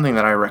something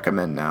that I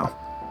recommend now.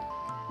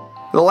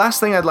 The last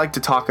thing I'd like to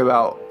talk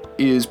about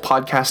is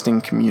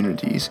podcasting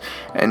communities.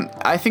 And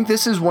I think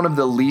this is one of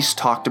the least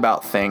talked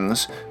about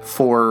things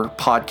for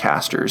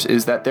podcasters,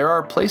 is that there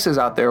are places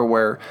out there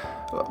where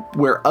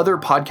other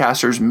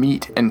podcasters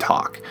meet and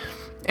talk.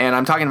 And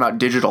I'm talking about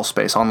digital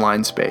space,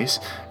 online space.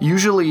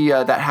 Usually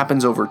that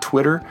happens over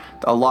Twitter.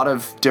 A lot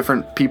of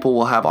different people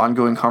will have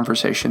ongoing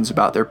conversations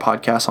about their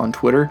podcasts on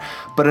Twitter.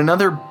 But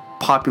another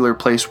popular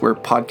place where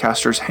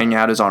podcasters hang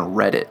out is on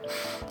Reddit.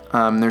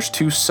 There's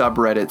two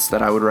subreddits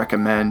that I would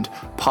recommend,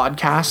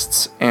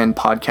 podcasts and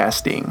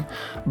podcasting.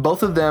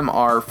 Both of them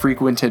are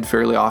frequented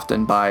fairly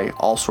often by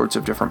all sorts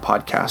of different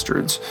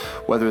podcasters,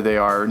 whether they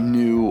are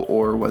new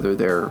or whether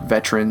they're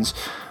veterans.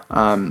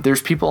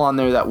 There's people on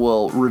there that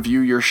will review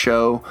your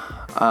show,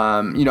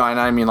 and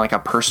I mean like a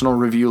personal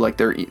review, like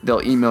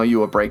they'll email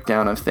you a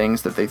breakdown of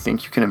things that they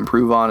think you can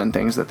improve on and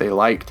things that they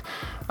liked.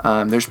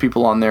 There's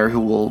people on there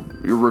who will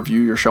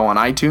review your show on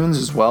iTunes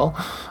as well.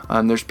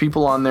 There's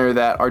people on there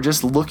that are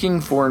just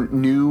looking for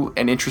new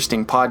and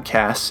interesting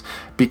podcasts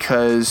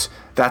because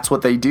that's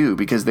what they do,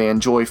 because they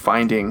enjoy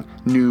finding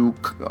new,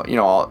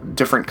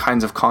 different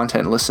kinds of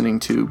content, listening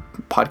to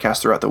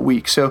podcasts throughout the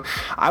week. So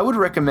I would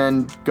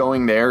recommend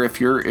going there.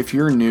 If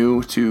you're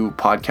new to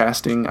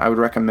podcasting, I would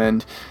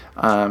recommend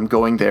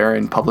going there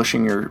and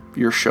publishing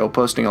your show,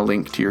 posting a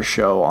link to your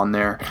show on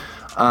there.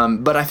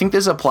 But I think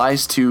this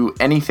applies to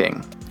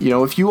anything.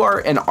 If you are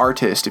an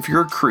artist, if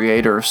you're a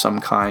creator of some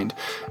kind,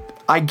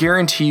 I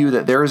guarantee you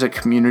that there is a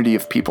community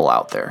of people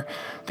out there.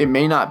 It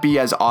may not be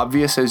as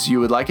obvious as you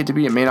would like it to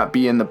be. It may not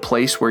be in the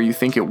place where you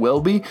think it will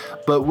be,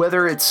 but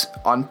whether it's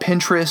on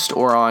Pinterest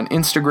or on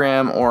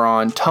Instagram or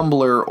on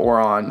Tumblr or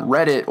on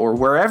Reddit or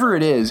wherever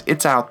it is,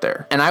 it's out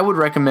there. And I would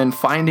recommend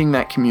finding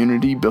that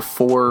community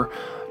before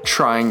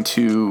trying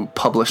to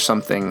publish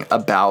something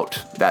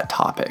about that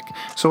topic.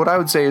 So what I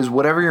would say is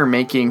whatever you're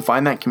making,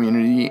 find that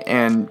community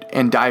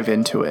and dive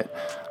into it.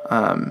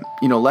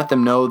 Let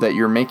them know that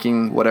you're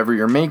making whatever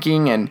you're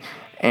making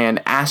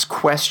and ask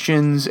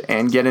questions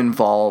and get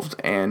involved.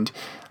 And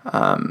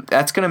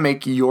that's going to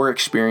make your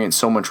experience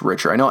so much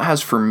richer. I know it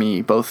has for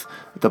me, both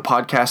the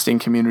podcasting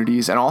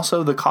communities and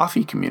also the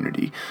coffee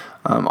community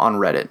on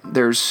Reddit.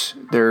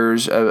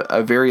 There's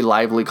a very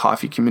lively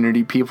coffee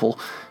community, people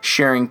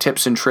sharing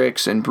tips and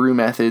tricks and brew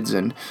methods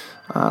and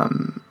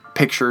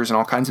pictures and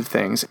all kinds of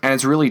things. And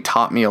it's really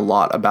taught me a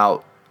lot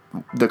about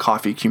the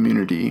coffee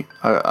community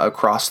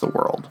across the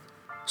world.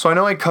 So I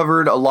know I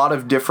covered a lot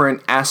of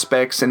different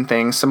aspects and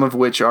things, some of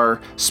which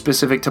are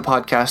specific to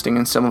podcasting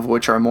and some of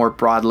which are more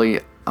broadly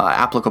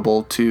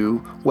applicable to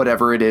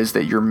whatever it is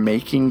that you're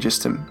making,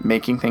 just to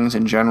making things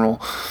in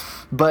general.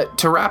 But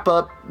to wrap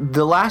up,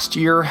 the last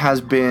year has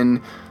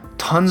been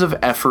tons of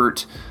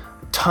effort,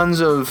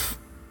 tons of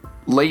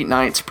late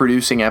nights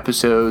producing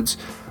episodes,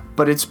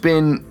 but it's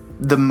been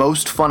the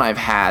most fun I've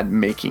had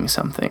making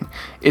something.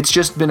 It's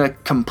just been a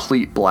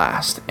complete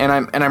blast, and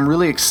I'm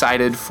really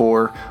excited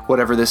for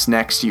whatever this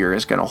next year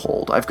is going to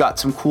hold. I've got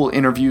some cool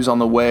interviews on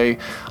the way.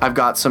 I've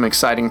got some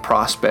exciting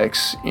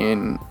prospects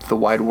in the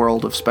wide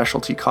world of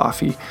specialty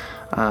coffee,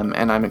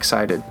 and I'm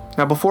excited.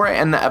 Now, before I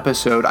end the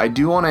episode, I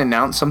do want to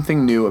announce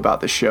something new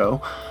about the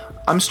show.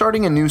 I'm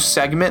starting a new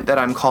segment that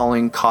I'm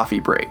calling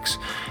Coffee Breaks.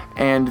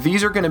 And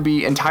these are going to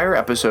be entire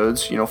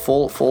episodes,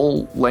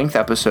 full length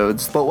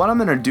episodes. But what I'm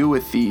going to do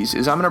with these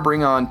is I'm going to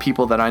bring on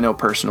people that I know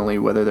personally,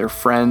 whether they're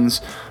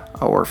friends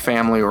or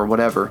family or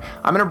whatever.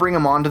 I'm going to bring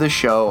them onto the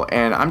show,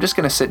 and I'm just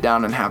going to sit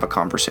down and have a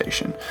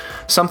conversation.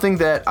 Something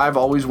that I've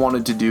always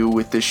wanted to do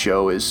with this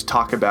show is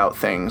talk about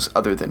things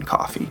other than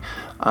coffee.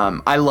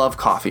 I love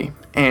coffee,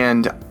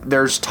 and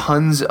there's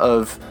tons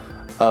of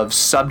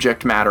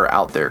subject matter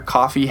out there.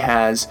 Coffee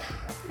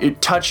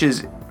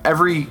touches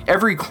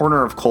every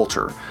corner of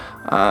culture.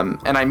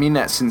 And I mean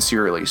that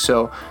sincerely.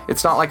 So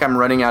it's not like I'm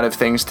running out of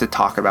things to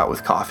talk about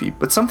with coffee,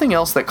 but something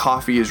else that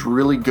coffee is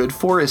really good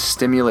for is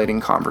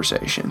stimulating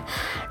conversation.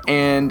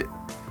 And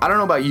I don't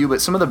know about you,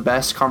 but some of the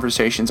best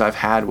conversations I've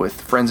had with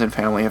friends and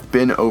family have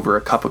been over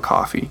a cup of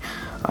coffee,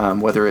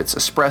 whether it's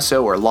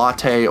espresso or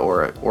latte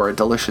or a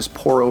delicious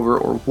pour over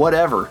or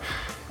whatever.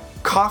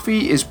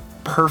 Coffee is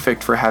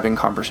perfect for having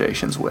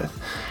conversations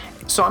with.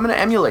 So I'm going to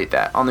emulate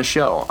that on the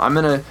show. I'm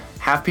going to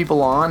have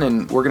people on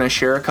and we're going to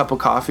share a cup of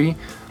coffee.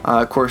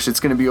 Of course,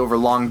 it's going to be over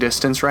long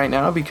distance right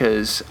now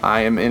because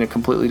I am in a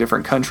completely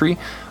different country,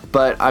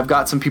 but I've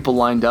got some people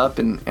lined up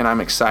and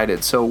I'm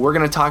excited. So we're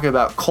going to talk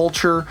about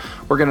culture.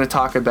 We're going to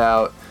talk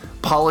about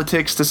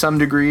politics to some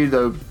degree,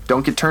 though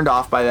don't get turned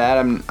off by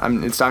that.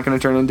 It's not going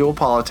to turn into a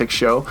politics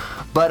show,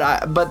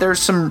 but there's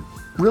some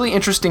really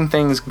interesting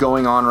things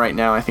going on right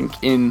now, I think,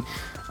 and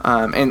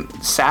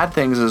sad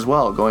things as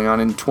well going on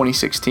in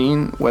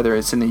 2016, whether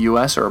it's in the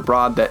US or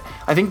abroad, that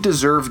I think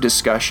deserve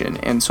discussion.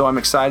 And so I'm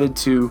excited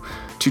to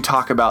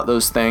talk about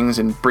those things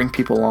and bring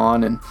people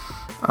on, and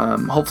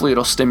hopefully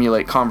it'll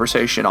stimulate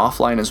conversation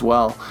offline as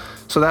well.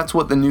 So that's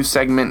what the new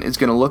segment is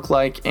going to look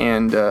like,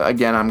 and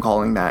again, I'm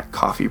calling that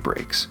Coffee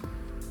Breaks.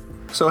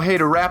 So hey,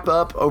 to wrap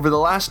up, over the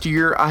last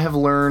year I have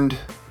learned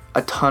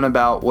a ton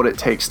about what it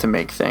takes to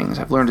make things.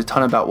 I've learned a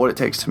ton about what it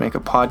takes to make a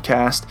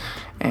podcast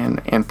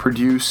and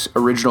produce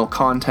original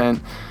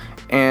content.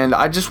 And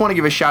I just want to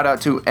give a shout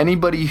out to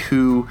anybody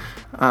who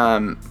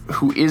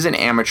is an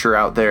amateur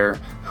out there,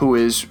 who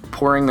is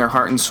pouring their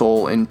heart and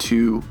soul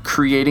into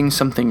creating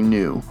something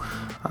new.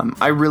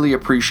 I really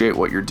appreciate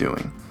what you're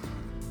doing.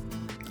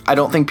 I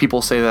don't think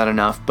people say that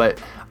enough,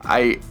 but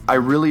I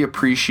really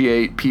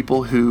appreciate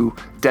people who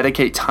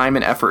dedicate time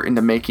and effort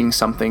into making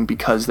something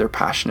because they're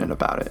passionate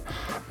about it.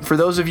 For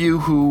those of you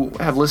who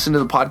have listened to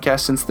the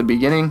podcast since the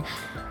beginning,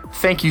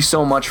 thank you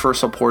so much for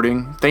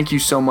supporting. Thank you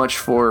so much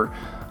for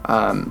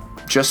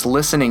just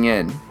listening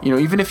in.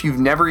 Even if you've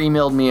never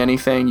emailed me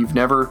anything, you've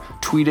never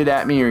tweeted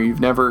at me, or you've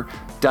never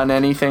done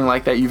anything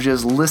like that, you've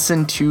just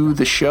listened to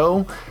the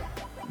show,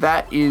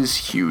 that is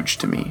huge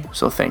to me.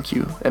 So thank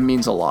you. It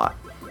means a lot.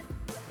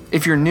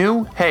 If you're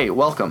new, hey,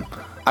 welcome.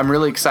 I'm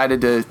really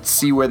excited to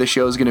see where the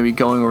show is going to be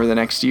going over the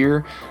next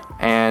year,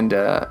 and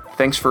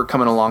thanks for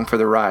coming along for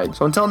the ride.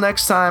 So until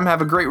next time,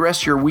 have a great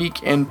rest of your week,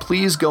 and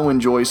please go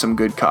enjoy some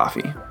good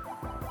coffee.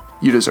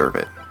 You deserve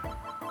it.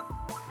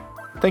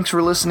 Thanks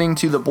for listening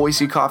to the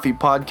Boise Coffee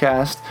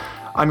Podcast.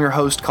 I'm your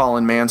host,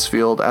 Colin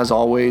Mansfield, as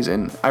always,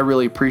 and I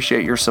really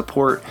appreciate your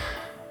support.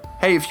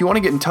 Hey, if you want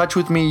to get in touch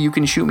with me, you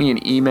can shoot me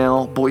an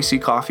email,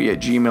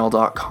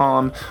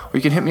 boisecoffee@gmail.com, or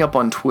you can hit me up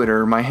on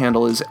Twitter. My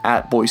handle is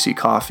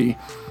 @BoiseCoffee.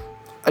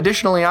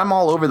 Additionally, I'm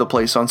all over the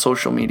place on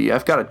social media.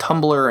 I've got a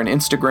Tumblr, an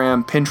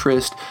Instagram,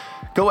 Pinterest.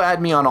 Go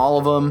add me on all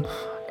of them,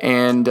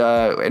 and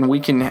we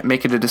can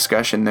make it a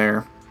discussion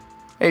there.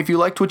 Hey, if you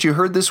liked what you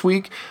heard this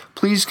week,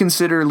 please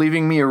consider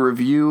leaving me a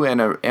review and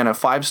a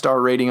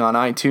 5-star rating on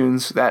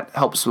iTunes. That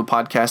helps the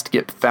podcast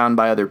get found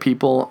by other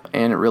people,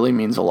 and it really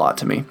means a lot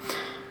to me.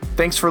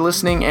 Thanks for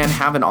listening, and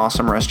have an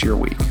awesome rest of your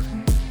week.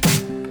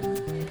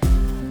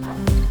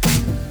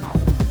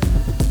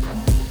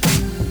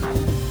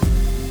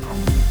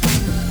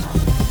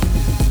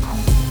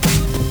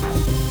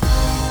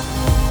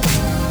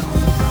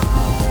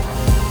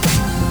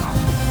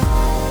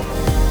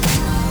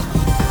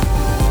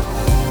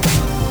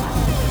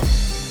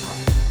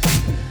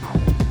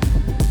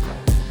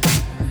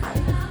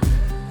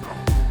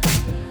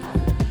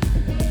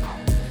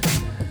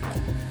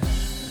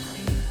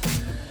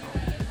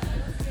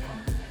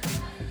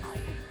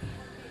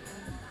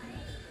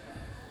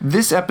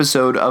 This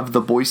episode of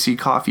the Boise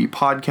Coffee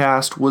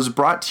Podcast was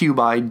brought to you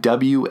by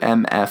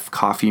WMF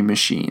Coffee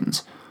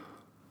Machines.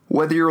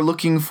 Whether you're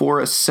looking for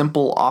a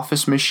simple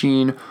office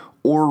machine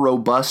or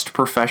robust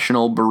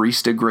professional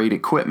barista-grade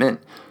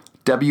equipment,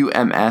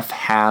 WMF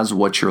has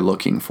what you're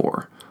looking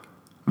for.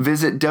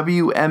 Visit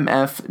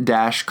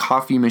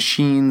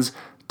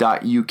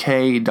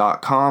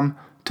wmf-coffeemachines.uk.com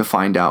to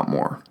find out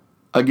more.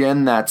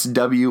 Again, that's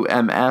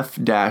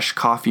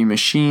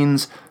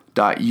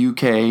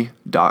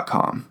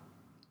wmf-coffeemachines.uk.com.